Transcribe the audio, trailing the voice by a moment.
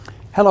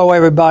Hello,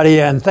 everybody,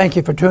 and thank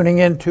you for tuning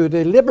in to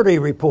the Liberty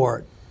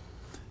Report.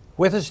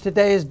 With us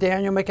today is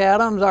Daniel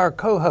McAdams, our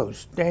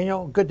co-host.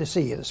 Daniel, good to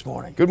see you this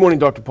morning. Good morning,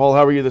 Dr. Paul.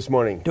 How are you this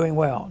morning? Doing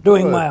well.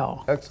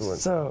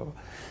 Excellent. So,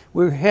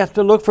 we have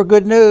to look for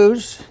good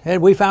news,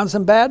 and we found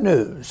some bad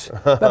news,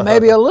 but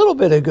maybe a little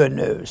bit of good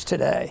news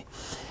today.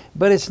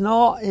 But it's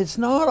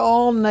not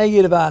all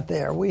negative out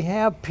there. We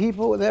have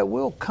people that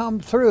will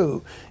come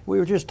through. We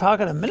were just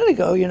talking a minute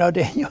ago,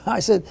 Daniel, I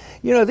said,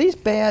 these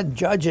bad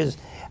judges,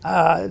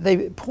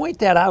 they point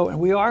that out, and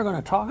we are going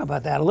to talk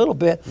about that a little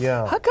bit.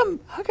 Yeah. How come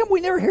we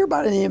never hear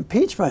about any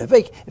impeachment?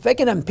 If they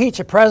can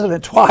impeach a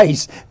president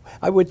twice,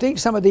 I would think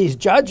some of these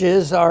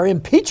judges are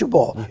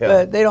impeachable,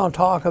 but they don't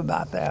talk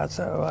about that.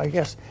 So I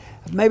guess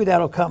maybe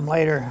that'll come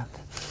later.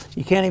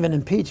 You can't even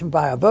impeach them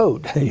by a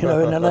vote, in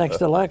the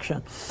next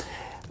election.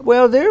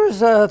 Well,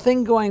 there's a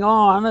thing going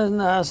on,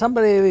 and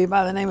somebody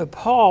by the name of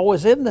Paul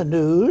was in the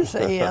news,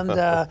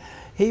 and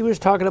he was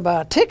talking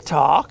about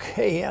TikTok,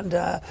 and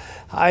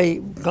I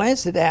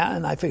glanced at that,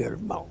 and I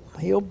figured, well,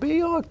 he'll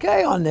be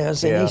okay on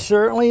this, and he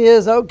certainly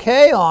is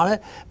okay on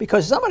it,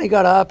 because somebody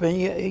got up, and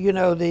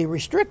the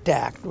Restrict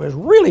Act was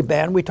really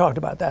bad, and we talked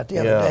about that the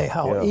other day,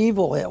 how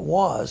evil it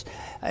was,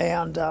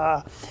 and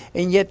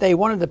yet they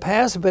wanted to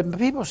pass it, but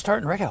people are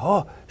starting to recognize,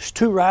 oh, it's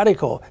too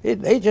radical.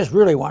 They just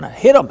really want to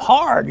hit them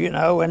hard,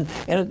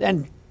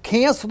 and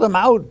cancel them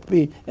out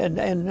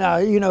and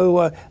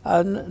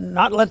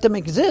not let them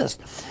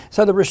exist.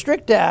 So the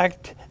Restrict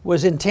Act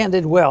was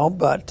intended well,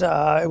 but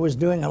it was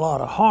doing a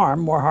lot of harm,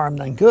 more harm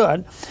than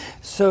good.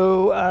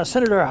 So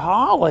Senator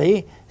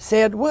Hawley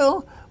said,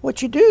 well,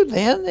 what you do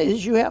then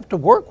is you have to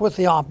work with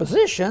the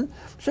opposition.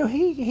 So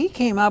he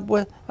came up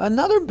with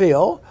another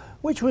bill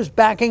which was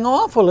backing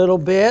off a little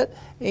bit,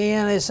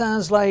 and it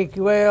sounds like,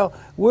 well,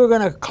 we're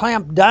going to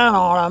clamp down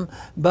on them,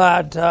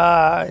 but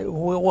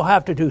we'll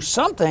have to do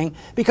something,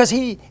 because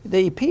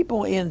the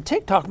people in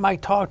TikTok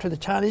might talk to the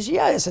Chinese.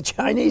 Yeah, it's a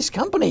Chinese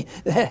company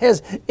that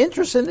has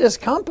interest in this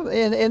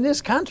in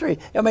this country.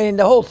 I mean,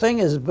 the whole thing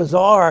is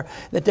bizarre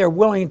that they're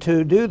willing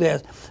to do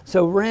this.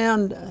 So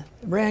Rand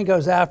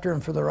goes after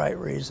him for the right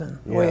reason.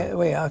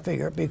 Way I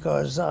figure,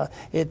 because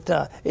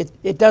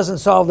it doesn't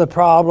solve the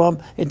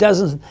problem. It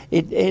doesn't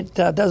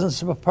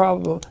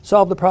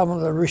solve the problem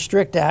of the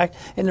Restrict Act,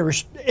 and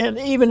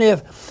even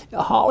if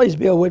Hawley's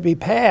bill would be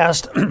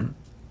passed,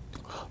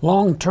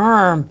 long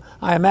term,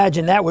 I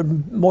imagine that would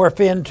morph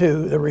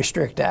into the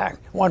Restrict Act,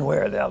 one way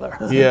or the other.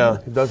 Yeah,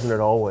 doesn't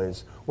it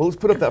always? Well, let's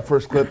put up that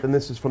first clip, and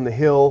this is from The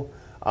Hill.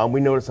 We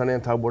noticed on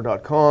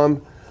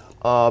antiwar.com.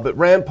 But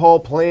Rand Paul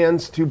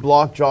plans to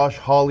block Josh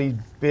Hawley's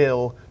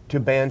bill to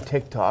ban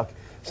TikTok.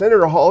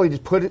 Senator Hawley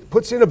just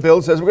puts in a bill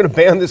that says we're going to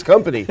ban this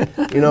company.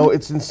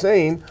 It's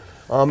insane.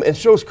 It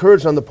shows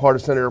courage on the part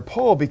of Senator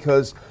Paul,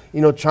 because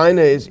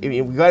China is,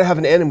 we got to have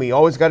an enemy,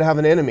 always got to have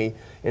an enemy,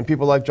 and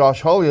people like Josh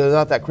Hawley are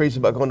not that crazy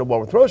about going to war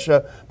with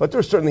Russia, but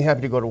they're certainly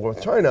happy to go to war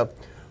with China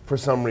for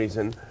some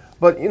reason.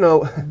 But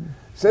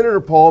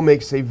Senator Paul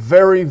makes a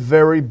very,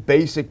 very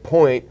basic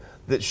point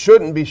that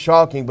shouldn't be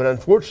shocking, but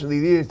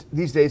unfortunately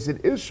these days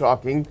it is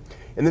shocking.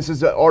 And this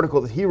is an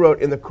article that he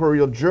wrote in the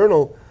Courier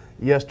Journal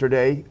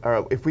yesterday.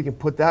 If we can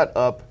put that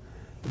up.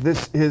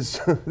 This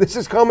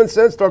is common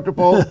sense, Dr.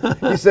 Paul.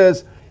 He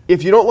says,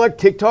 if you don't like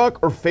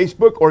TikTok or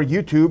Facebook or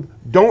YouTube,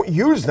 don't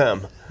use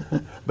them.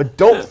 But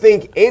don't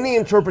think any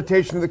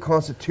interpretation of the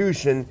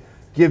Constitution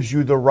gives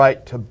you the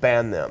right to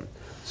ban them.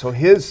 So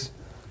his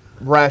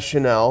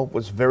rationale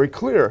was very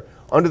clear.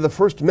 Under the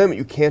First Amendment,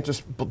 you can't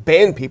just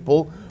ban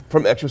people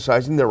from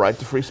exercising their right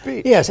to free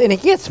speech. Yes, and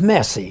it gets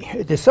messy.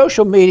 The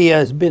social media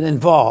has been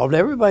involved.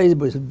 Everybody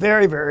was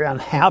very, very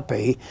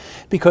unhappy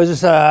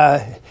because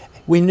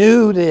we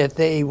knew that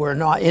they were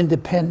not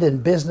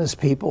independent business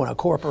people in a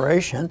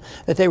corporation,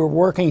 that they were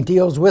working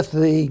deals with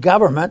the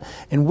government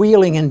and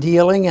wheeling and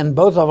dealing, and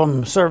both of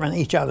them serving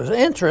each other's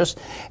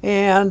interests.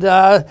 And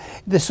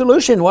the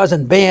solution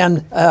wasn't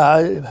ban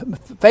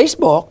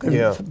Facebook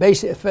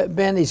and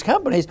ban these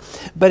companies,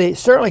 but it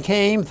certainly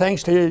came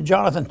thanks to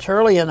Jonathan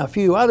Turley and a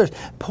few others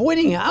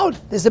pointing out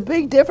there's a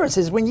big difference.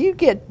 Is when you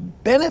get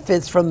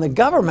benefits from the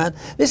government,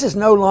 this is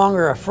no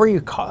longer a free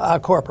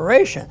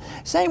corporation.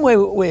 Same way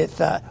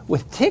with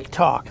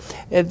TikTok.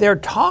 They're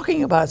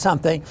talking about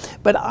something,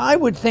 but I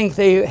would think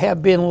they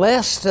have been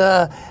less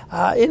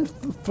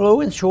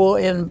influential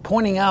in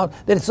pointing out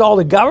that it's all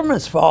the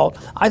government's fault.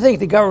 I think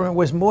the government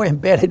was more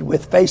embedded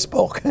with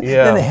Facebook than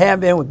they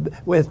have been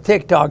with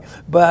TikTok,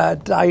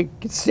 but I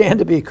stand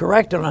to be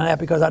corrected on that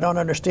because I don't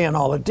understand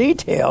all the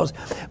details.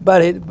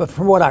 But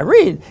from what I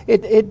read,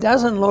 it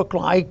doesn't look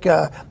like,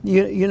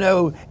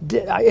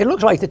 it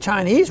looks like the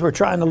Chinese were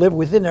trying to live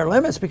within their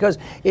limits, because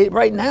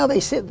right now they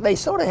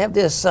sort of have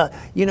this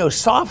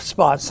soft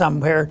spot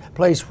somewhere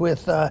place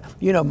with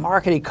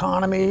market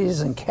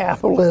economies and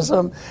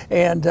capitalism,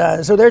 and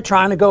so they're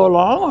trying to go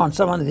along on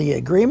some of the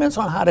agreements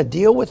on how to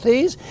deal with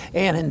these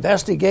and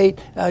investigate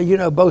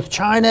both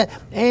China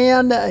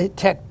and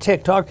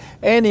TikTok,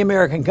 and the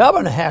American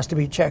government has to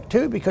be checked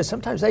too, because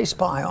sometimes they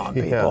spy on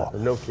people.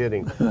 Yeah, no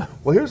kidding.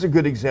 Well, here's a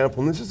good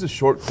example, and this is a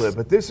short clip,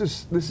 but this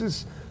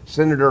is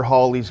Senator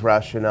Hawley's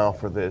rationale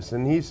for this.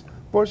 And he's,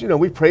 of course,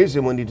 we praise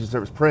him when he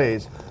deserves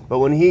praise, but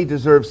when he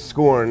deserves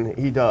scorn,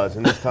 he does,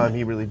 and this time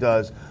he really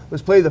does.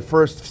 Let's play the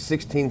first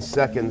 16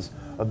 seconds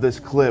of this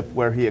clip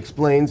where he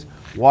explains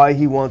why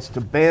he wants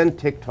to ban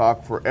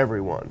TikTok for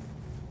everyone.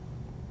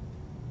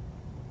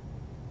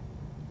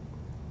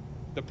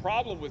 The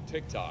problem with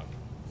TikTok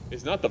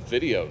is not the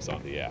videos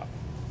on the app.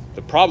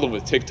 The problem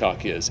with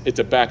TikTok is it's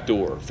a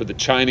backdoor for the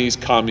Chinese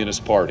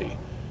Communist Party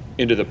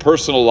into the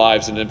personal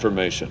lives and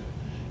information,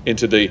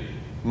 into the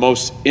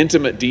most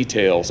intimate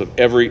details of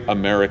every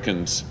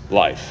American's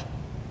life.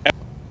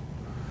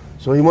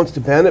 So he wants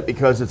to ban it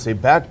because it's a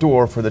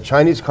backdoor for the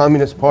Chinese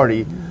Communist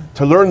Party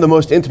to learn the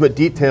most intimate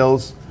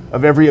details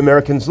of every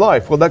American's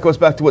life. Well, that goes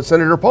back to what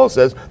Senator Paul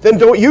says. Then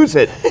don't use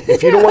it.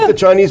 If you don't want the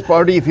Chinese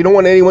Party, if you don't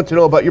want anyone to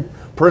know about your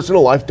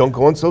personal life, don't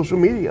go on social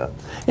media.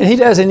 And he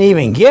doesn't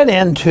even get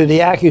into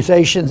the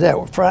accusations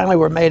that finally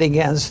were made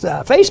against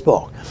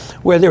Facebook,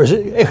 where there was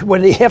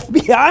when the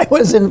FBI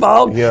was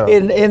involved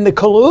in the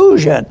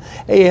collusion,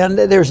 and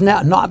there's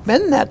not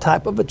been that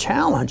type of a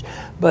challenge.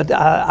 But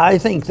I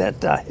think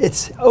that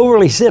it's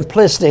overly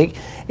simplistic,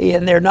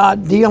 and they're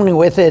not dealing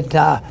with it,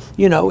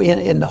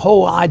 in the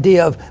whole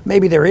idea of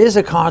maybe there is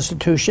a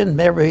constitution,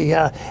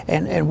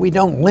 and we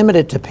don't limit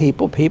it to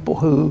people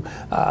who,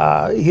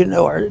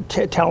 are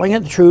telling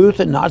it the truth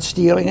and not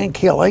stealing and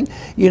killing.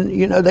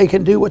 They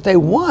can do what they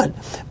want,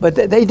 but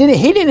they didn't.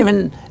 He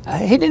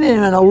didn't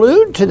even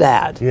allude to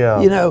that.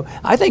 Yeah.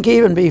 I think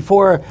even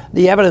before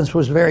the evidence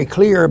was very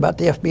clear about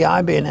the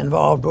FBI being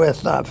involved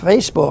with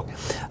Facebook,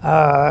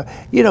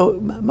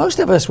 most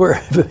of us were,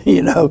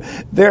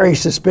 very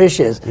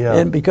suspicious. Yeah.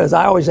 And because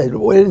I always say,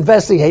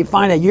 investigate,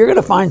 find out. You're going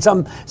to find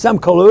some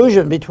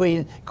collusion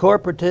between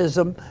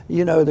corporatism,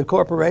 the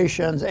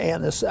corporations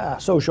and the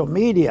social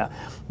media.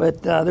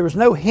 But there was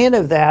no hint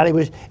of that.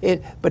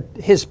 But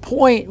his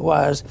point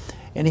was,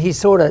 and he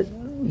sort of,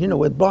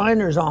 with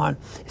blinders on,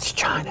 it's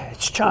China,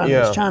 it's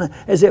China,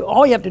 as if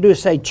all you have to do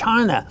is say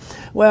China.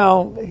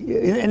 Well,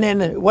 and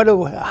then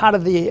how do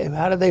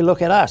they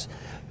look at us?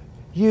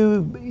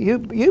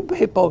 You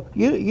people,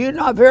 you're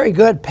not very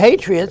good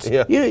patriots.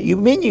 Yeah. You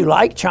mean you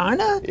like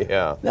China?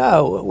 Yeah.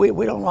 No,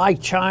 we don't like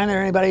China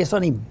or anybody else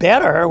any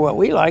better. What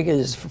we like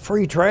is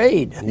free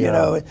trade,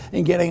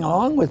 and getting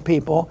along with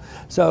people.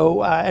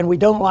 So, and we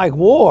don't like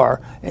war.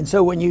 And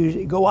so when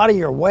you go out of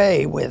your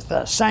way with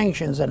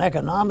sanctions and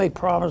economic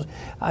problems,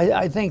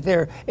 I think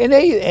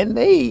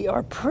they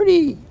are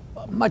pretty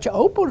much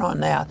open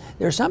on that.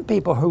 There's some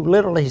people who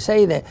literally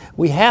say that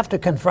we have to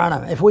confront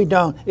them. If we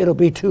don't, it'll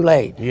be too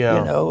late.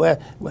 Yeah.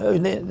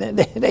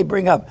 They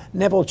bring up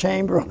Neville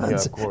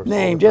Chamberlain's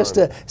name just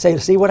to say,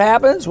 see what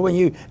happens when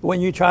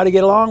you try to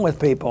get along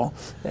with people.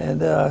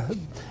 And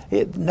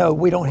no,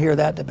 we don't hear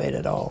that debate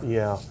at all.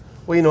 Yeah.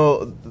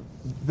 Well,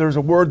 there's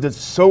a word that's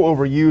so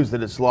overused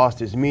that it's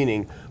lost its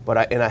meaning, but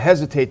I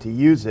hesitate to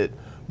use it.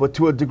 But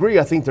to a degree,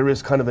 I think there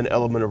is kind of an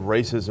element of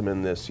racism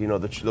in this.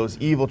 Those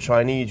evil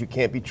Chinese, you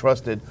can't be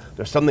trusted.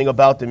 There's something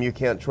about them you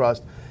can't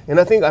trust. And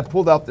I think I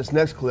pulled out this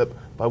next clip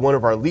by one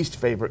of our least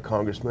favorite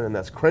congressmen, and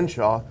that's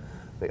Crenshaw.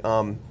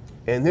 And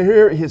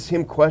here is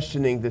him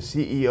questioning the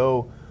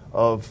CEO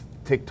of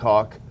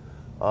TikTok,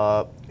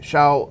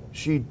 Shou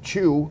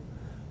Chew.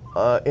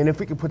 And if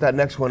we could put that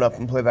next one up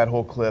and play that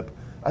whole clip,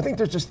 I think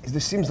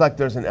this seems like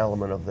there's an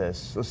element of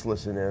this. Let's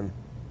listen in.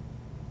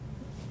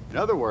 In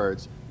other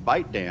words,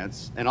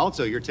 ByteDance, and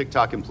also your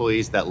TikTok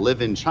employees that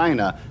live in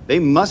China, they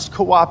must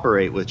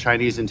cooperate with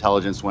Chinese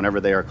intelligence whenever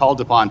they are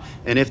called upon.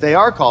 And if they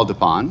are called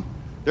upon,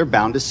 they're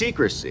bound to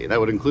secrecy. That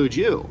would include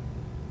you.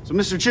 So,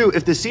 Mr. Chu,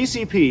 if the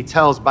CCP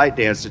tells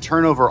ByteDance to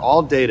turn over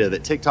all data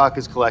that TikTok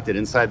has collected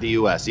inside the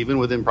U.S., even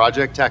within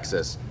Project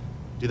Texas,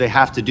 do they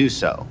have to do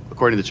so,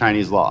 according to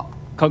Chinese law?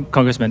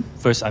 Congressman,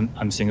 first, I'm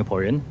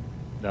Singaporean.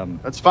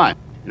 That's fine.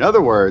 In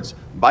other words,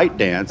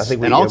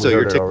 ByteDance, and also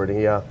your TikTok. Already,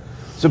 yeah.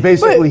 So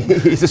basically,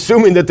 he's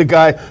assuming that the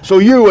guy, so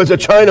you as a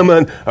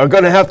Chinaman are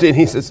going to have to, and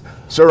he says,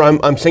 sir, I'm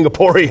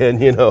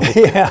Singaporean,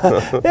 Yeah.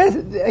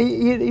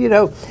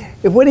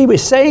 When he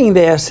was saying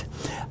this,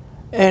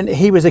 and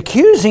he was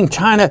accusing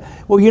China,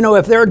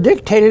 if they're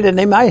dictated and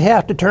they might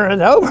have to turn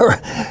it over.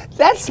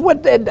 That's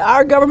what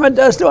our government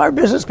does to our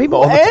business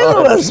people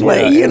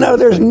endlessly. Yeah.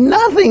 There's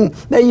nothing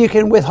that you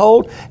can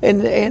withhold,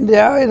 and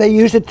they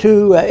use it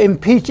to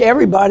impeach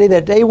everybody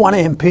that they want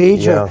to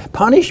impeach or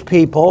punish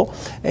people,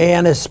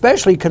 and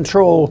especially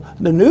control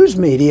the news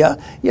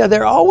media. Yeah,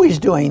 they're always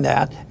doing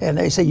that, and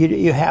they say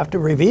you have to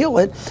reveal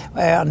it,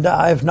 and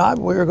if not,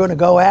 we're going to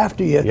go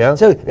after you. Yeah.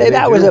 So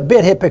that was a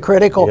bit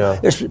hypocritical. Yeah.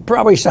 There's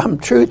probably some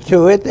truth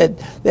to it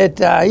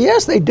that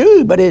yes, they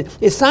do, but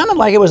it sounded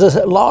like it was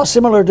a law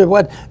similar to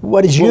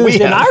what is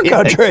used in our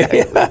country.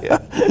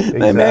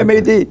 Exactly.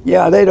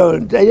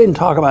 They didn't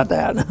talk about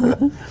that.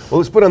 Well,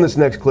 let's put on this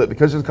next clip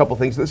because there's a couple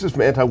things. This is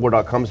from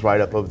antiwar.com's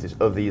write-up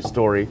of the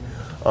story,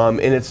 and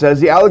it says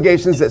the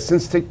allegations that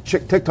since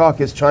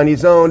TikTok is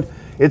Chinese-owned,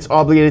 it's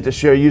obligated to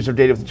share user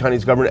data with the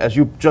Chinese government. As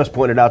you just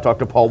pointed out,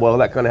 Dr. Paul, well,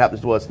 that kind of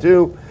happens to us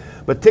too.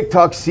 But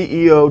TikTok's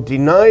CEO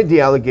denied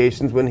the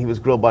allegations when he was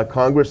grilled by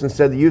Congress and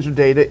said the user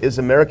data is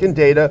American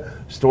data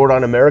stored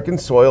on American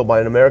soil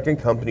by an American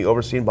company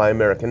overseen by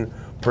American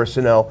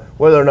personnel.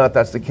 Whether or not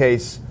that's the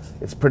case,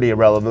 it's pretty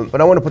irrelevant. But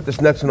I want to put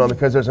this next one on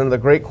because there's another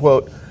great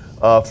quote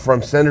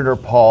from Senator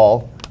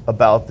Paul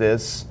about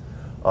this,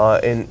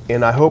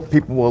 and I hope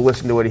people will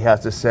listen to what he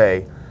has to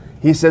say.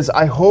 He says,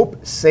 "I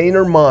hope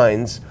saner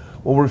minds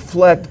will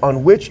reflect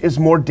on which is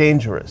more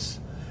dangerous,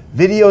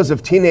 videos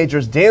of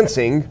teenagers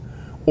dancing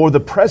or the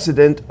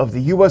precedent of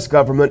the U.S.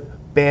 government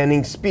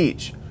banning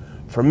speech.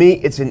 For me,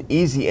 it's an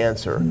easy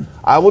answer.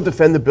 I will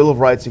defend the Bill of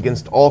Rights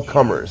against all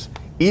comers,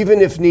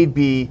 even if need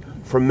be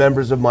from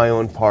members of my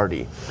own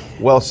party."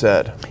 Well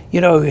said. You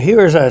know,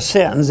 here's a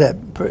sentence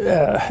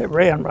that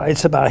Rand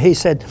writes about. He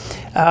said,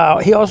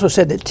 he also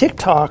said that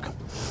TikTok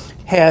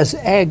has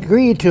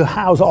agreed to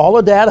house all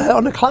the data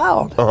on the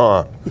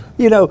cloud.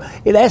 You know,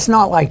 that's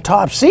not like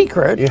top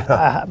secret,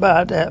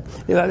 but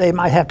you know, they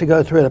might have to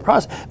go through the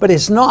process. But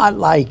it's not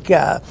like,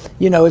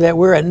 you know, that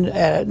we're in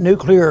a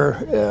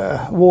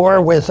nuclear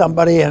war with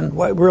somebody and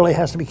what really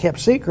has to be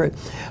kept secret.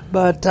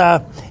 But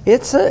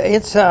it's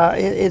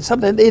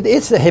something.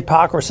 It's the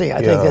hypocrisy,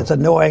 I think, that's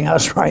annoying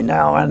us right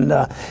now, and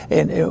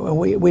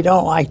we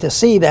don't like to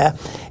see that.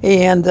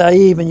 And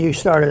even you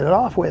started it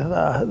off with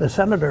the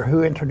senator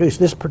who introduced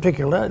this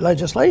particular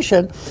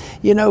legislation.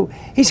 You know,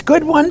 he's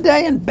good one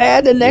day and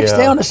bad the next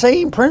day on the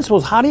same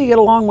principles. How do you get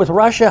along with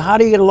Russia? How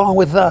do you get along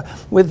with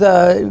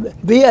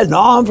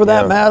Vietnam, for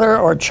that matter,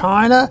 or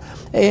China?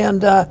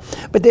 And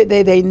but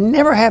they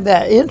never have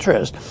that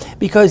interest,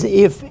 because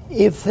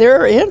if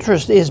their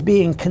interest is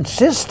being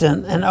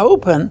consistent and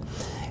open,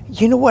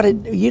 you know what?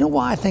 You know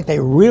why I think they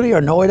really are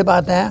annoyed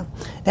about that?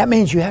 That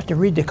means you have to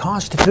read the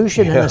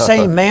Constitution in the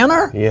same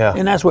manner.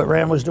 And that's what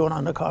Rand was doing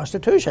on the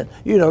Constitution.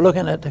 You know,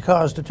 looking at the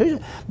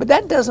Constitution. But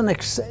that doesn't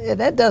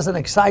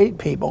excite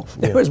people.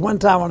 There was one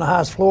time on the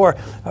House floor,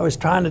 I was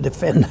trying to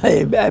defend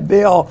a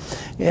bill,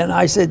 and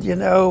I said,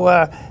 there's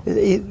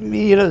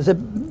a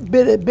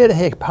bit of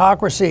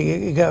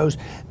hypocrisy goes.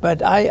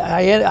 But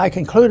I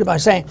concluded by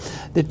saying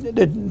that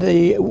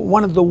the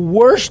one of the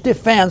worst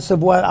defense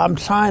of what I'm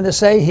trying to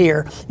say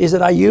here is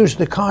that I use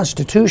the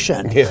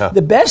Constitution.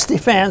 The best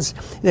defense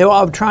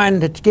of trying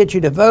to get you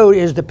to vote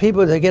is the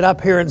people that get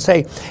up here and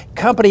say,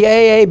 company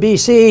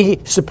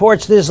AABC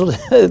supports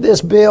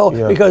this bill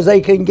because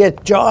they can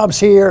get jobs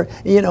here,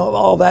 you know,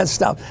 all that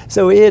stuff.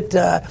 So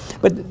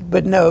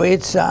but no,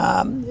 it's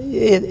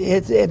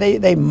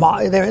they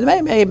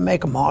may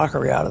make a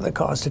mockery out of the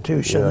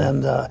Constitution,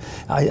 and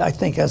I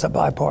think that's a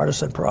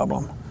bipartisan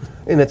problem.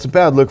 And it's a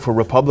bad look for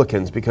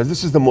Republicans, because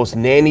this is the most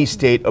nanny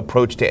state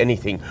approach to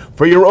anything.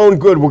 For your own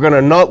good, we're going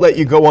to not let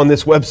you go on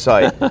this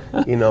website.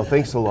 You know,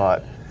 thanks a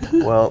lot.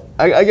 Well,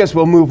 I guess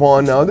we'll move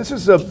on now. This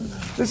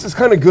is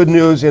kind of good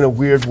news in a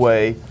weird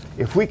way.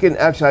 If we can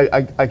actually,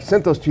 I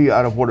sent those to you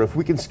out of order. If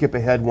we can skip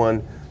ahead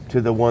one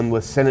to the one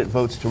with Senate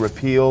votes to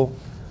repeal.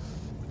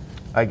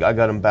 I got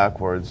them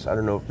backwards. I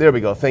don't know. There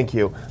we go. Thank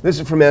you. This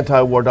is from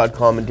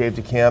antiwar.com and Dave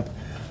DeCamp.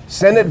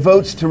 Senate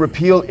votes to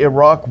repeal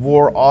Iraq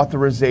War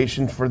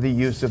authorization for the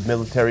use of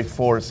military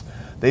force.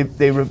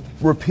 They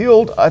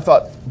repealed, I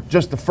thought,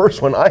 just the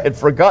first one. I had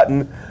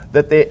forgotten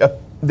that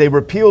they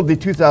repealed the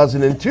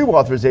 2002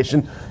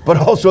 authorization, but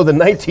also the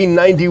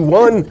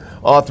 1991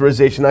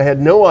 authorization. I had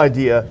no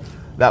idea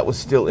that was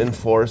still in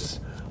force.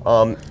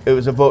 It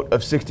was a vote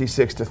of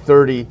 66 to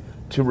 30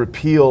 to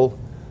repeal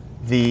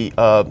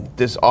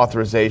this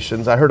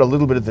authorizations. I heard a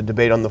little bit of the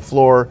debate on the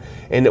floor,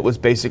 and it was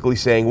basically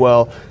saying,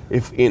 well,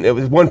 it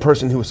was one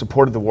person who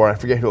supported the war, I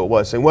forget who it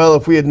was, saying, well,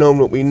 if we had known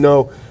what we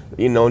know,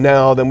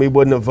 now, then we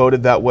wouldn't have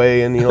voted that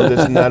way, and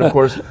this and that. Of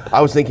course,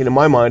 I was thinking in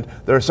my mind,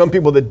 there are some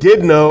people that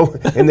did know,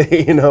 and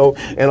they, and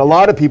a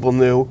lot of people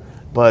knew.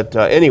 But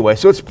anyway,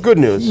 so it's good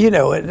news.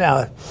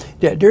 Now,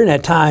 during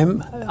that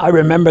time, I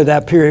remember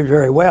that period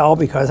very well,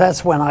 because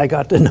that's when I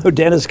got to know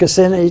Dennis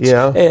Kucinich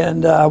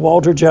and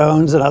Walter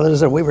Jones and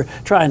others, and we were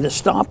trying to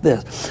stop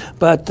this.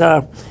 But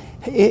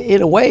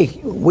in a way,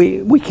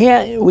 we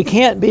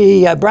can't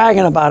be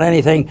bragging about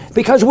anything,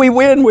 because we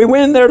win.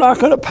 They're not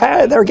going to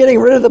pass. They're getting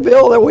rid of the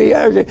bill that we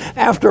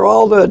after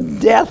all the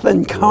death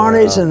and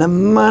carnage and the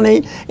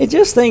money. I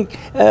just think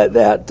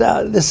that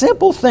the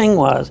simple thing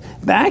was,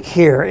 back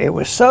here it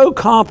was so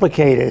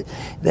complicated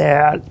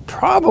that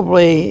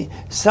probably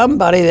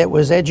somebody that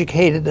was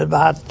educated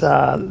about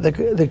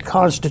the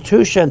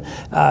Constitution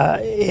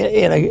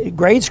in a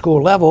grade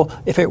school level,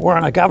 if it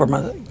weren't a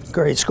government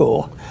grade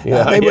school,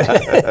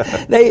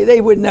 they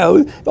would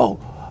know.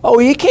 Oh,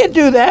 you can't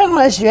do that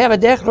unless you have a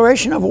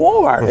declaration of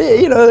war.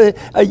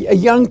 A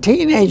young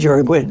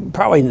teenager would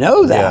probably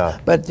know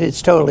that, but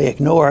it's totally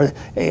ignored.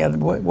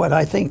 And what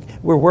I think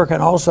we're working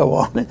also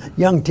on,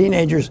 young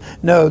teenagers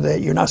know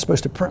that you're not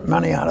supposed to print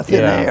money out of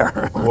thin air.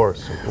 Of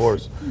course.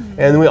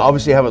 And we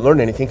obviously haven't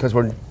learned anything, because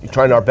we're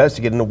trying our best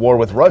to get into war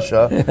with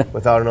Russia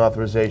without an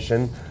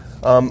authorization.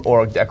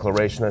 Or a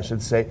declaration, I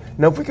should say.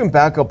 Now, if we can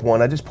back up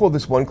one, I just pulled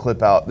this one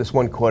quote out,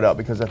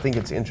 because I think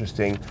it's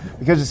interesting.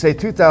 Because it say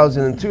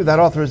 2002, that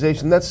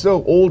authorization, that's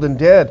so old and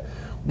dead.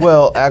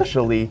 Well,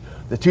 actually,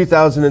 the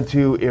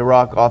 2002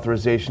 Iraq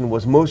authorization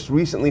was most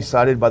recently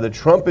cited by the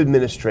Trump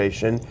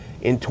administration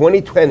in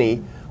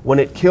 2020 when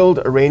it killed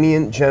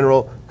Iranian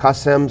General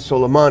Qasem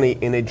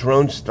Soleimani in a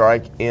drone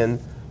strike in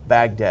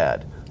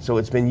Baghdad. So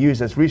it's been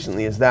used as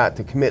recently as that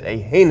to commit a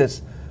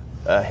heinous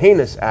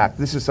act.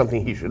 This is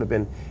something he should have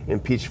been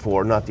impeached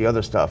for, not the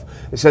other stuff.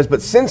 It says,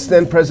 but since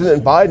then,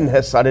 President Biden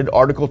has cited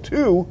Article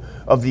 2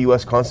 of the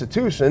U.S.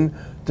 Constitution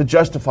to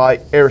justify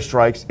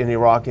airstrikes in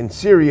Iraq and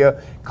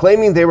Syria,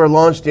 claiming they were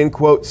launched in,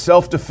 quote,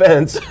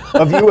 self-defense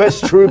of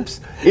U.S.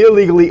 troops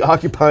illegally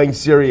occupying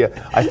Syria.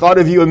 I thought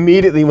of you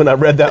immediately when I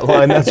read that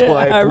line. That's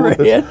why I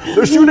read it.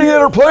 They're shooting at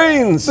our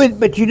planes.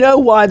 But you know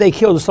why they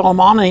killed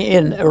Soleimani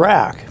in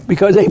Iraq?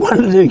 Because they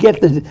wanted to get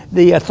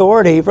the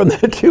authority from the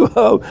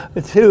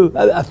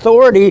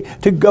authority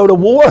to go to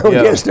war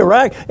against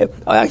Iraq.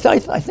 I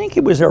think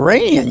it was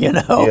Iranian, you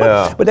know.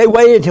 Yeah. But they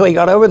waited until he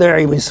got over there.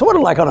 He was sort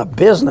of like on a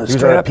business He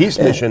was trip. on a peace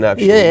mission,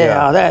 actually.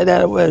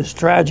 That was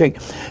tragic.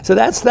 So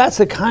that's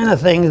the kind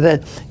of thing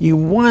that you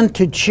want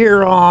to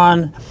cheer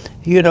on,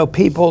 you know,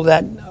 people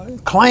that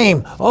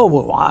claim, oh,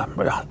 well, I'm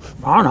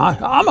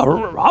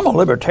a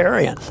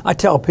libertarian. I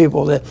tell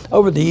people that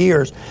over the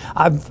years,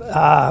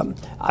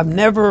 I've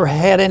never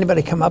had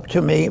anybody come up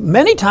to me.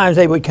 Many times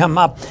they would come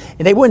up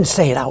and they wouldn't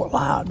say it out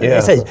loud. But they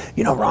say,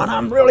 you know, Ron,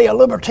 I'm really a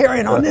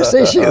libertarian on this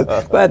issue.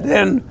 But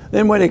then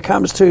when it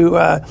comes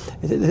I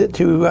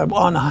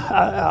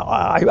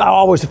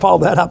always follow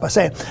that up by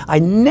saying, I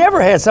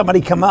never had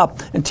somebody come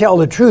up and tell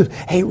the truth.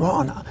 Hey,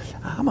 Ron,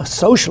 I'm a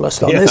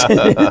socialist on this on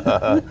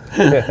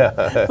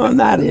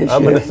that issue.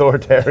 I'm an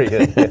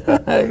authoritarian.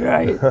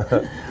 Right.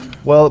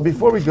 Well,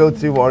 before we go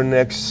to our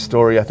next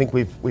story, I think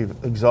we've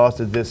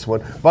exhausted this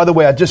one. By the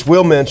way, I just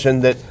will mention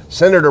that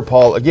Senator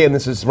Paul, again,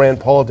 this is Rand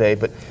Paul Day,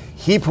 but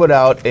he put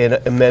out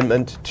an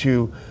amendment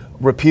to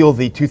repeal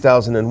the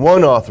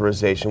 2001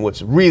 authorization,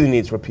 which really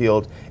needs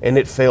repealed, and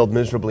it failed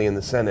miserably in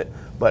the Senate.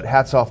 But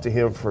hats off to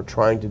him for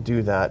trying to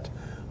do that.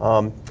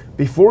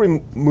 Before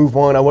we move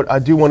on, I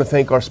do want to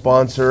thank our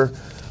sponsor,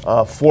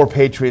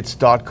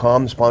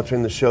 4patriots.com,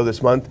 sponsoring the show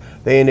this month.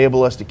 They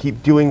enable us to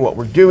keep doing what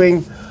we're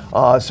doing.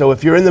 So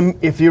if you're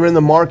in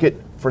the market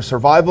for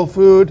survival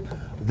food,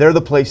 they're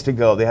the place to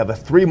go. They have a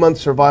 3-month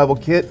survival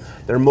kit,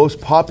 their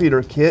most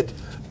popular kit,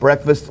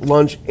 breakfast,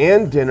 lunch,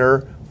 and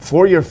dinner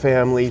for your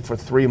family for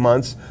 3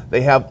 months.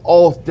 They have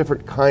all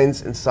different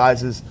kinds and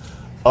sizes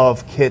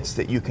of kits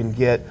that you can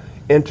get.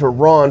 Enter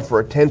Ron for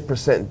a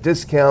 10%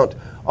 discount.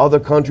 Other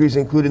countries,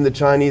 including the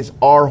Chinese,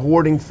 are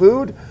hoarding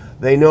food.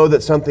 They know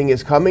that something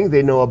is coming.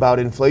 They know about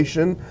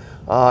inflation.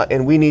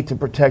 And we need to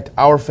protect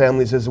our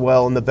families as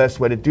well. And the best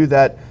way to do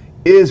that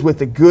is with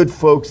the good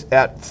folks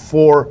at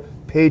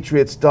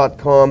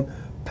 4patriots.com,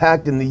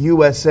 packed in the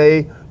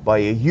USA by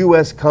a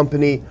U.S.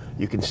 company.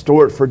 You can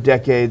store it for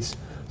decades.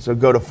 So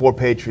go to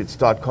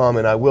 4patriots.com,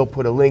 and I will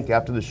put a link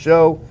after the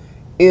show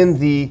in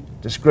the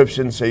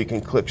description so you can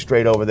click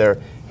straight over there,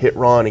 hit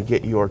Ron, and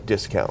get your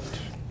discount.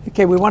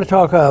 Okay, we want to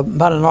talk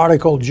about an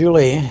article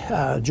Julie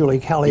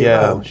Kelly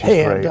wrote.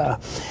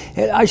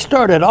 And I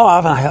started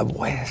off, and I thought,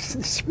 boy,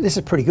 this is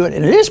pretty good,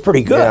 and it is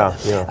pretty good,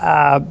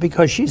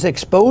 because she's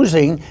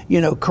exposing, you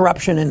know,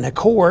 corruption in the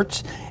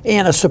courts,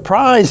 and a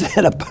surprise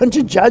that a bunch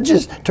of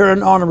judges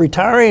turned on not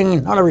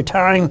a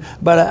retiring,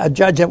 but a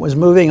judge that was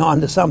moving on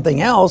to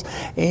something else,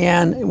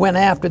 and went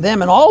after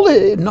them, and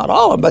not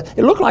all of them, but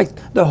it looked like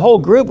the whole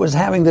group was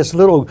having this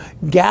little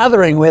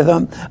gathering with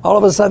them. All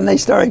of a sudden, they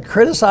started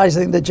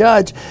criticizing the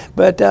judge.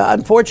 But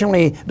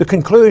unfortunately, the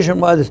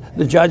conclusion was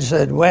the judge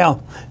said,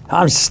 well,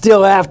 I'm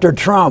still after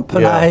Trump,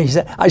 and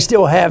I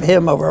still have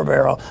him over a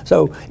barrel.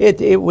 So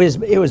it was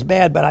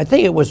bad, but I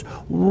think it was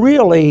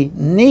really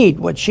neat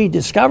what she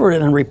discovered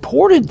and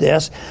reported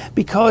this,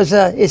 because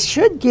it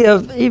should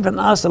give even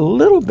us a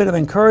little bit of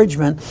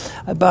encouragement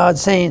about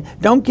saying,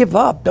 don't give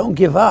up,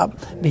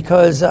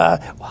 because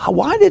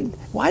why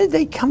did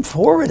they come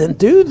forward and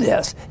do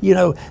this? You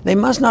know, they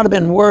must not have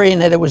been worrying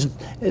that it was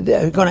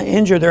going to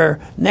injure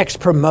their next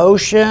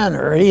promotion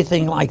or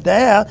anything like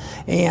that,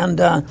 and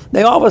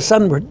they all of a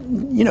sudden were,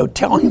 you know,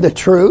 telling the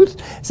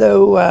truth.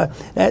 So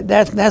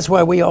that's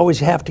why we always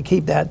have to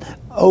keep that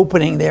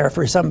opening there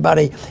for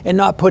somebody, and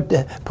not put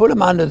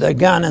them under the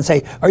gun and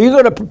say, are you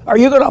going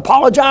to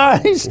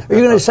apologize? Are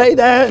you going to say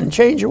that and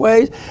change your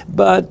ways?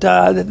 But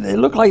it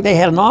looked like they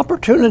had an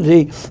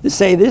opportunity to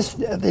say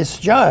this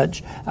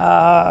judge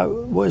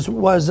was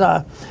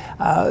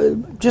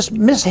just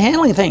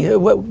mishandling things.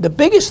 The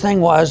biggest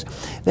thing was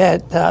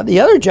that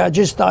the other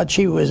judges thought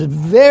she was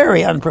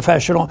very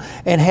unprofessional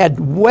and had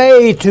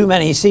way too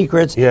many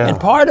secrets. Yeah. And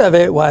part of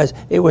it was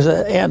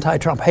an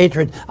anti-Trump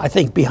hatred, I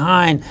think,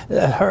 behind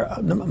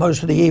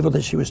most of the evil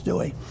that she was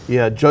doing.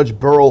 Yeah, Judge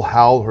Beryl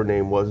Howell, her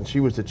name was, and she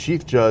was the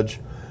chief judge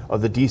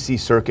of the D.C.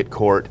 Circuit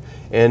Court,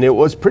 and it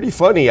was pretty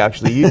funny,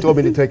 actually. You told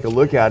me to take a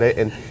look at it,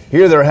 and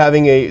here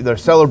they're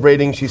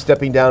celebrating. She's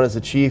stepping down as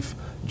the chief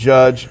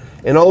judge,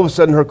 and all of a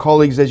sudden her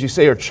colleagues, as you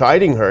say, are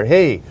chiding her.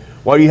 Hey,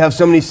 why do you have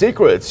so many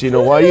secrets? You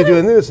know, why are you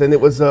doing this? And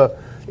it was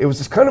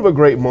just kind of a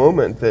great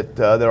moment that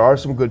there are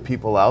some good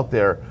people out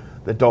there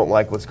that don't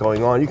like what's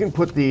going on. You can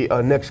put the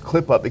next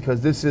clip up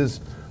because this is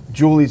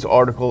Julie's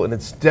article and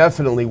it's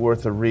definitely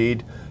worth a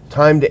read.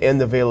 Time to end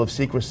the veil of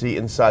secrecy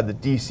inside the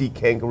D.C.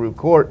 Kangaroo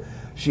Court.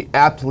 She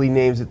aptly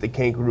names it the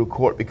Kangaroo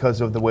Court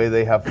because of the way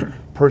they have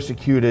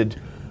persecuted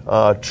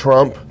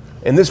Trump.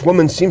 And this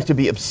woman seems to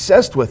be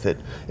obsessed with it.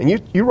 And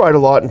you write a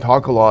lot and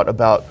talk a lot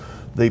about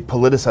the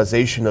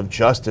politicization of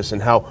justice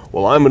and how,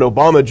 well, I'm an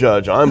Obama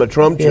judge, I'm a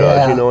Trump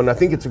judge, you know, and I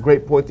think it's a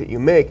great point that you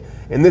make.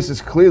 And this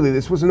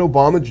was an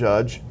Obama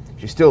judge.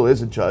 She still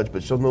is a judge,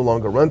 but she'll no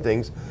longer run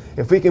things.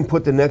 If we can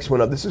put the next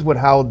one up, this is what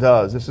Hal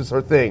does. This is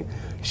her thing.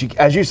 She,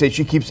 as you say,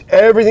 she keeps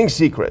everything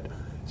secret.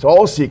 It's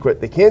all secret.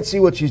 They can't see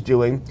what she's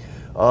doing.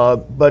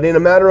 But in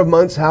a matter of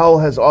months, Hal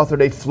has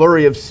authored a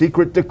flurry of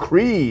secret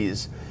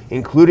decrees,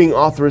 including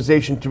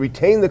authorization to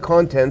retain the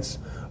contents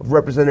of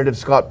Representative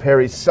Scott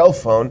Perry's cell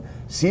phone,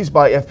 seized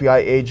by FBI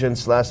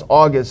agents last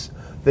August,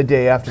 the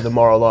day after the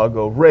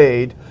Mar-a-Lago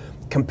raid,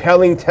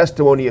 compelling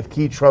testimony of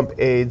key Trump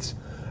aides,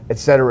 et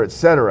cetera, et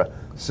cetera.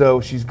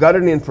 So she's got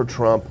it in for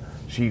Trump.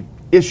 She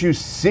issues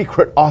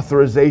secret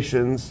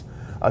authorizations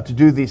to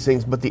do these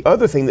things. But the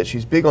other thing that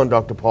she's big on,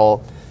 Dr.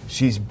 Paul,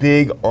 she's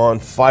big on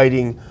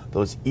fighting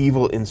those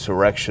evil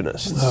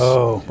insurrectionists.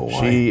 Oh,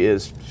 boy.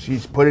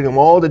 She's putting them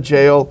all to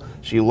jail.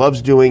 She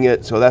loves doing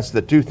it. So that's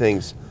the two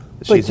things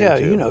that she's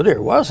into. You know,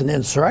 there was an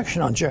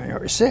insurrection on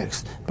January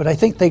 6th, but I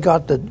think they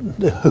got the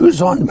who's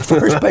on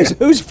first base,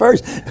 who's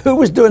first, who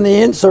was doing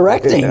the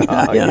insurrecting.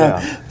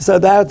 So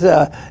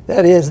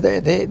that is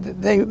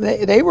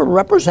they were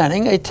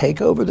representing a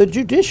takeover of the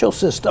judicial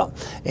system,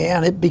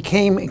 and it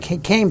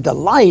came to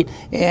light,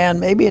 and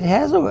maybe it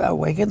has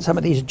awakened some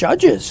of these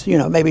judges. You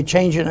know, maybe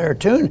changing their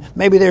tune.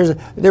 Maybe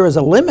there was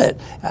a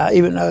limit,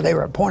 even though they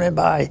were appointed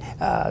by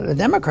the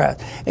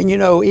Democrats. And you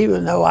know,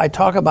 even though I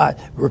talk about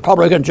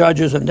Republican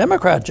judges and Democrat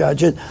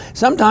judges,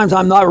 sometimes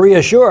I'm not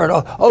reassured.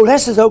 Oh,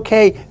 this is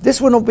okay. This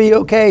one will be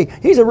okay.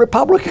 He's a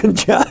Republican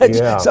judge.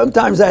 Yeah.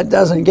 Sometimes that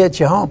doesn't get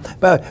you home.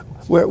 But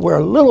we're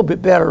a little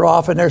bit better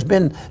off, and there's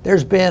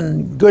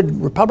been good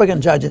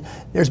Republican judges.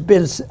 There's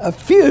been a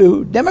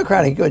few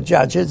Democratic good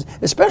judges,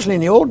 especially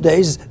in the old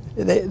days.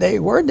 They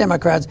were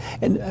Democrats,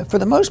 and for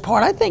the most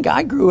part, I think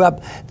I grew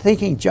up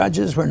thinking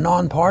judges were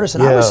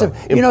nonpartisan.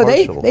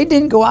 They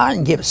didn't go out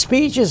and give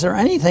speeches or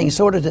anything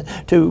sort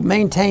of to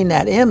maintain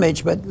that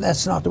image, but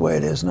that's not the way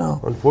it is now.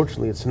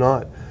 Unfortunately, it's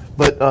not.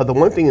 But the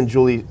one thing, and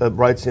Julie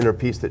writes in her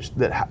piece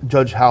that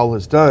Judge Howell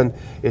has done,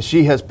 is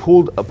she has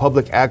pulled a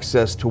public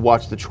access to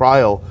watch the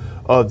trial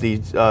of the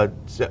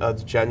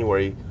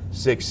January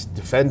 6th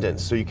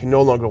defendants. So you can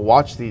no longer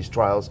watch these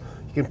trials.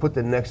 You can put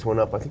the next one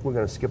up. I think we're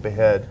going to skip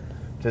ahead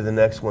to the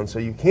next one. So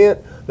you can't,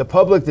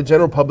 the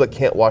general public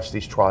can't watch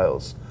these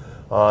trials.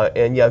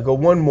 Go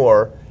one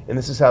more. And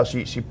this is how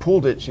she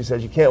pulled it. She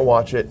says you can't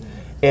watch it.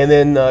 And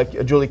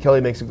then Julie Kelly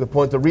makes a good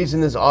point. The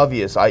reason is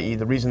obvious, i.e.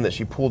 the reason that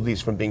she pulled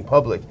these from being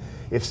public.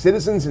 If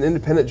citizens and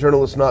independent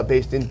journalists not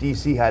based in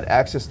D.C. had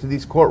access to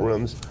these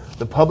courtrooms,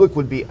 the public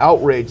would be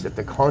outraged at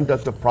the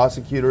conduct of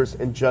prosecutors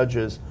and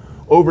judges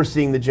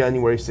overseeing the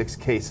January 6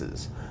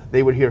 cases.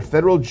 They would hear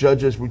federal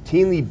judges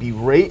routinely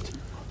berate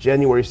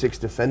January 6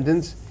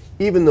 defendants,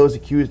 even those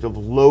accused of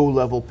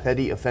low-level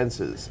petty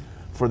offenses,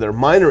 for their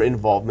minor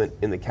involvement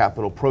in the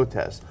Capitol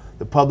protests.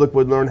 The public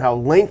would learn how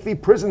lengthy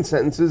prison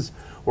sentences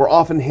were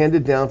often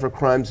handed down for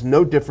crimes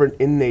no different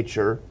in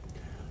nature,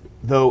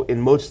 though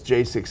in most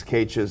J6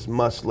 cases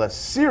much less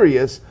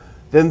serious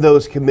than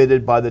those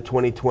committed by the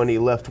 2020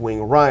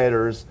 left-wing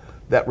rioters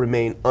that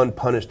remain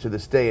unpunished to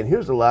this day. And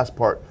here's the last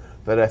part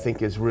that I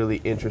think is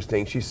really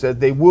interesting. She said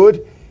they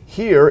would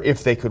hear,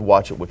 if they could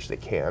watch it, which they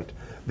can't,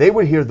 they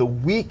would hear the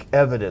weak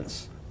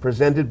evidence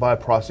presented by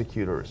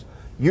prosecutors,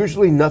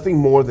 usually nothing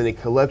more than a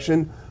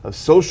collection of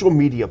social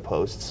media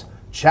posts,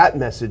 chat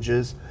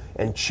messages,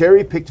 and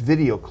cherry-picked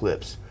video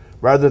clips,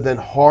 rather than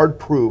hard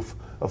proof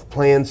of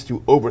plans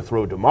to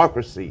overthrow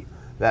democracy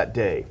that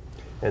day.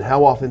 And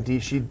how often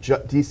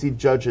DC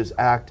judges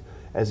act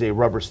as a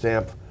rubber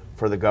stamp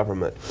for the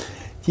government.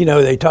 You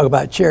know, they talk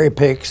about cherry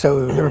pick,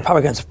 so the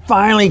Republicans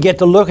finally get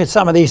to look at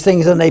some of these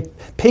things and they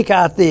pick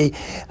out the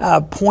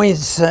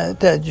points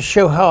that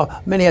show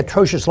how many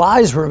atrocious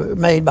lies were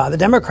made by the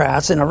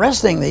Democrats in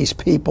arresting these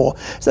people.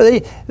 So they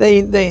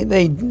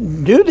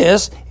do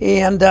this,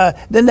 and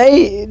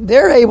then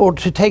they're able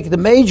to take the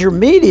major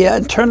media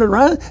and turn it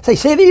around and say,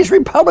 see, these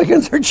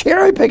Republicans are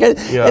cherry picking.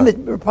 Yeah. And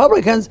the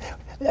Republicans,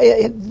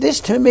 this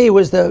to me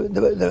was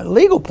the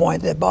legal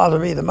point that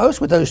bothered me the most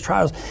with those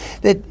trials,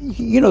 that,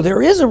 you know,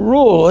 there is a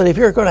rule that if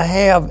you're going to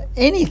have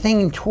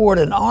anything toward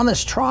an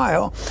honest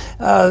trial,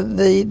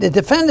 the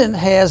defendant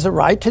has the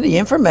right to the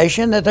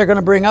information that they're going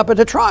to bring up at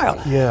the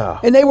trial. Yeah.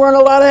 And they weren't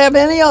allowed to have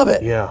any of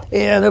it. Yeah.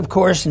 And of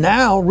course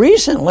now,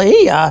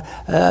 recently,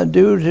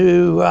 due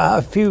to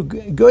a few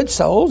good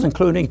souls,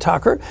 including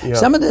Tucker,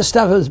 some of this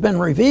stuff has been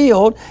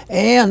revealed,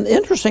 and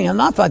interesting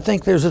enough, I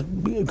think there's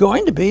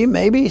going to be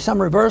maybe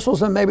some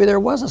reversals, and maybe there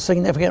was a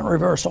significant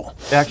reversal.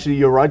 Actually,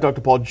 you're right, Dr.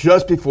 Paul.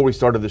 Just before we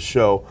started the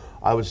show,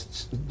 I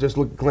was just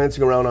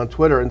glancing around on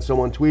Twitter, and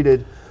someone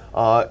tweeted,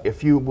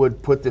 if you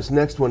would put this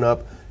next one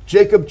up,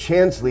 Jacob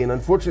Chansley, and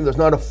unfortunately there's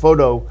not a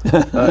photo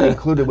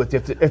included with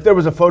it. If there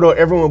was a photo,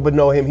 everyone would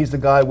know him. He's the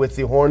guy with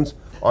the horns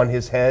on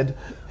his head,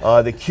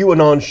 the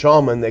QAnon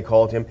shaman, they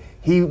called him.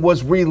 He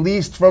was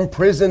released from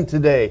prison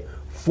today,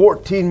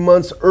 14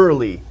 months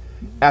early,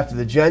 after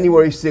the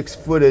January 6th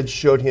footage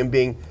showed him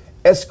being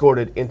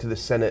escorted into the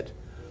Senate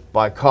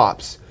by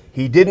cops.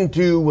 He didn't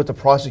do what the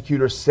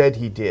prosecutor said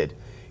he did.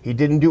 He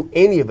didn't do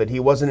any of it. He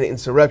wasn't an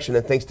insurrection,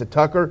 and thanks to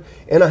Tucker,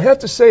 and I have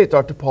to say it,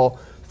 Dr. Paul,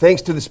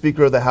 thanks to the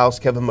Speaker of the House,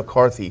 Kevin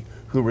McCarthy,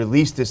 who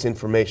released this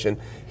information.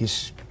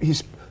 He's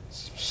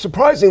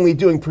surprisingly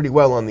doing pretty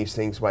well on these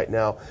things right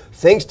now.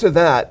 Thanks to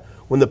that,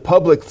 when the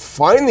public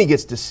finally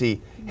gets to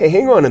see, hey,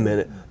 hang on a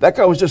minute, that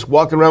guy was just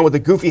walking around with a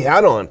goofy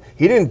hat on.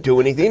 He didn't do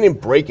anything, he didn't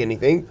break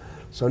anything.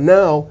 So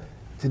now,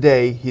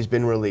 today, he's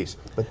been released.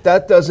 But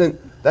that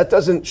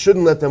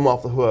shouldn't let them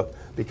off the hook,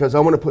 because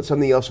I want to put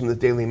something else from the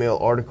Daily Mail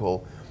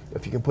article.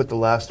 If you can put the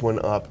last one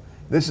up.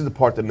 This is the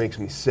part that makes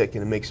me sick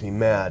and it makes me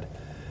mad.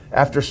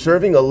 After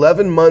serving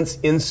 11 months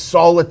in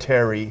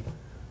solitary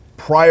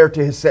prior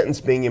to his sentence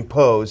being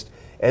imposed,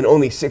 and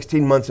only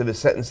 16 months of his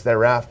sentence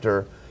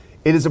thereafter,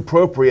 it is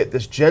appropriate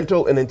this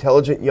gentle and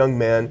intelligent young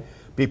man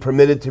be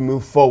permitted to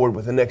move forward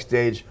with the next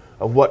stage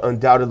of what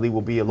undoubtedly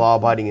will be a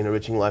law-abiding and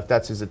enriching life.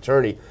 That's his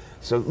attorney.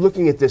 So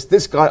looking at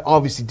this guy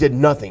obviously did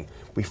nothing.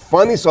 We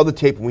finally saw the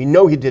tape and we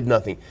know he did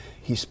nothing.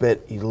 He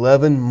spent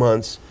 11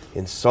 months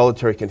in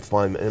solitary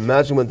confinement. And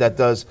imagine what that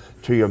does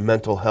to your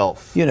mental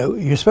health. You know,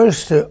 you're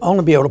supposed to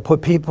only be able to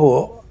put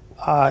people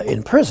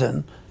in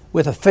prison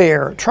with a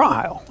fair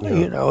trial,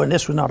 you know, and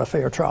this was not a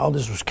fair trial.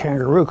 This was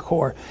kangaroo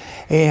court.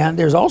 And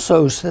there's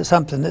also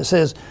something that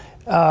says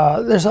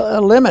there's a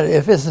limit.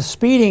 If it's a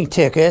speeding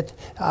ticket,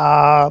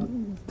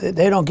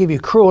 they don't give you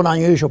cruel and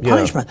unusual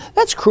punishment.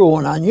 That's cruel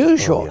and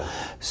unusual.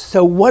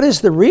 So what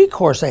is the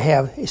recourse they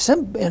have? In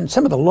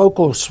some of the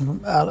local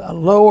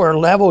lower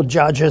level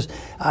judges,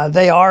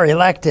 they are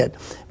elected,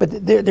 but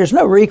there's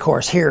no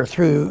recourse here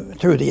through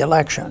the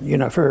election. You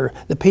know, for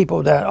the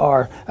people that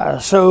are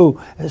so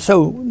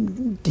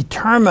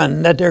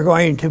determined that they're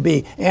going to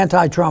be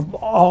anti-Trump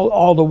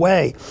all the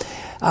way.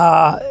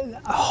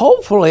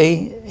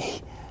 Hopefully.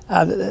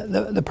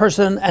 The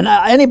person, and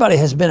anybody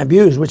has been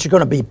abused, which is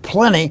going to be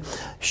plenty,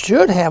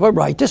 should have a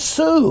right to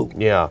sue.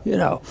 Yeah. You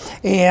know,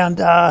 and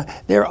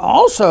they're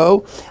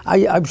also,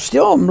 I'm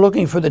still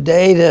looking for the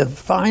day to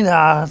find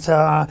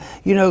out,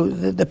 you know,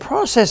 the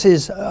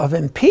processes of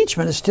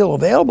impeachment is still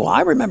available.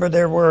 I remember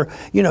there were,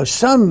 you know,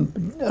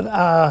 some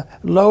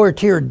lower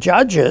tier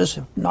judges,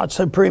 not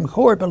Supreme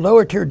Court, but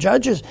lower tier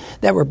judges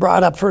that were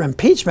brought up for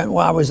impeachment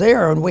while I was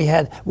there, and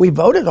we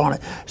voted on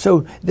it.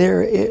 So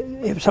there,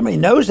 if somebody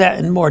knows that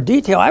in more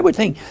detail, I would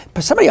think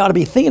somebody ought to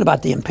be thinking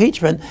about the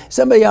impeachment.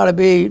 Somebody ought to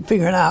be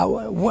figuring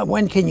out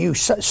when can you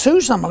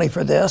sue somebody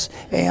for this,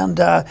 and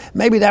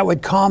maybe that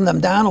would calm them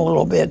down a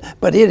little bit.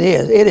 But it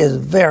is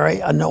very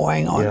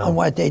annoying on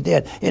what they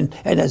did. And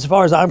as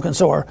far as I'm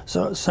concerned,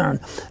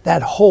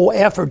 that whole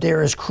effort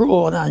there is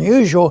cruel and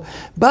unusual.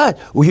 But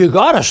you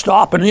got to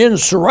stop an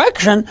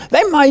insurrection.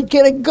 They might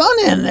get a gun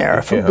in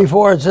there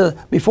before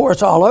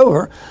it's all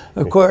over.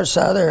 Of course,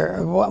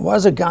 there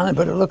was a gun,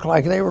 but it looked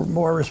like they were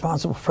more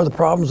responsible for the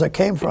problems that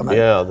came from it.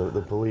 Yeah,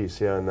 the police,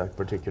 in that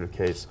particular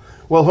case.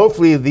 Well,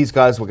 hopefully these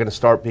guys were going to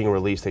start being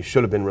released. They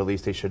should have been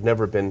released. They should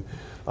never have been,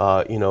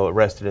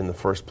 arrested in the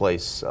first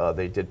place.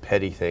 They did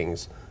petty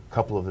things. A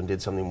couple of them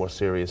did something more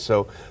serious.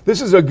 So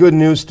this is a good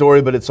news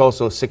story, but it's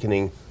also a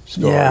sickening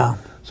story. Yeah.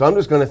 So I'm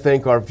just going to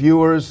thank our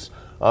viewers.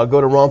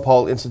 Go to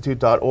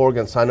ronpaulinstitute.org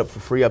and sign up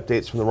for free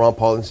updates from the Ron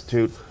Paul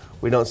Institute.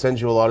 We don't send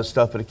you a lot of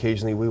stuff, but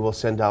occasionally we will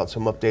send out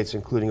some updates,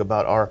 including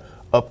about our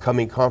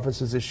upcoming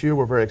conferences this year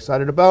we're very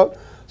excited about.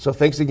 So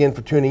thanks again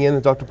for tuning in,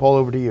 and Dr. Paul,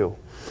 over to you.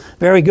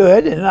 Very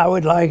good, and I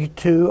would like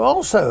to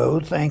also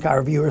thank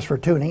our viewers for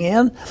tuning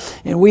in.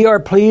 And we are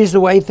pleased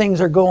the way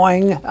things are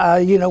going,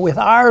 with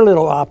our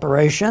little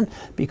operation,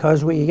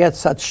 because we get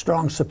such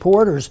strong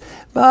supporters.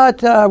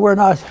 But we're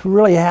not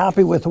really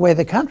happy with the way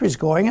the country's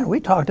going, and we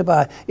talked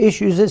about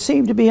issues that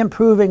seem to be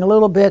improving a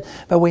little bit,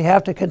 but we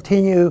have to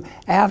continue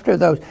after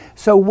those.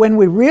 So when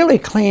we really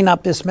clean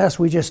up this mess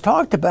we just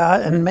talked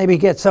about, and maybe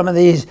get some of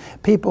these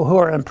people who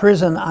are in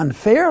prison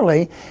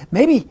unfairly,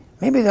 maybe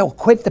they'll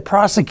quit the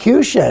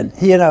prosecution,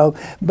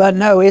 But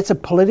no, it's a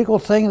political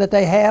thing that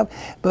they have.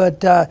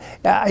 But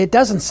it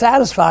doesn't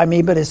satisfy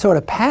me, but it sort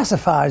of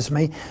pacifies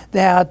me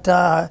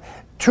that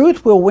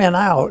truth will win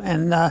out.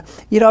 And, I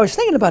was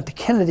thinking about the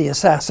Kennedy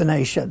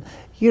assassination.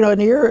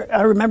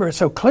 I remember it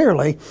so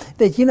clearly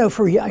that,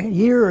 for a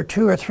year or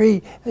two or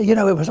three,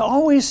 it was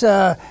always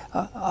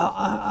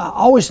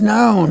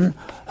known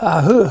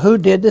who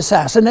did the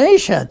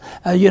assassination.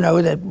 That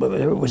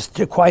it was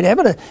quite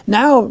evident.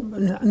 Now,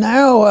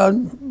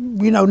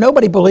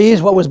 nobody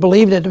believes what was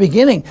believed at the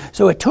beginning.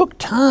 So it took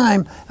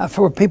time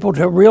for people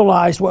to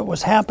realize what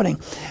was happening.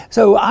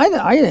 So I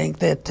think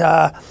that,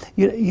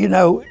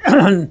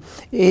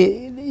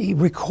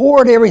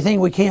 record everything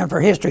we can for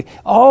history.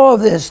 All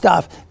of this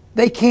stuff.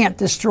 they can't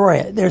destroy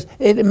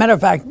it. Matter of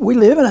fact, we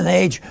live in an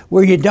age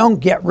where you don't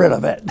get rid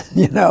of it.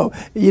 You know,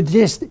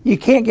 you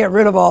can't get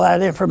rid of all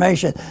that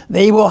information.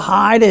 They will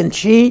hide and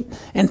cheat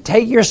and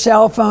take your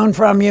cell phone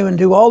from you and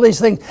do all these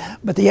things.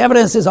 But the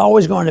evidence is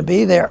always going to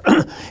be there.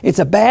 It's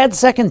a bad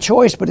second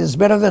choice, but it's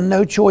better than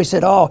no choice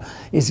at all.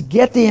 Is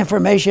get the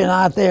information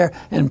out there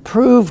and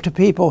prove to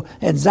people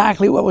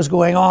exactly what was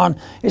going on,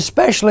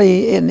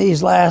 especially in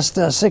these last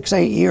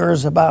 6-8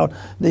 years about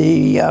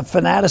the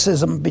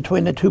fanaticism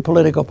between the two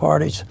political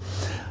parties.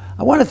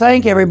 I want to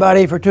thank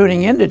everybody for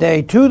tuning in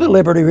today to the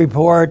Liberty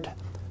Report.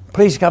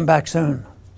 Please come back soon.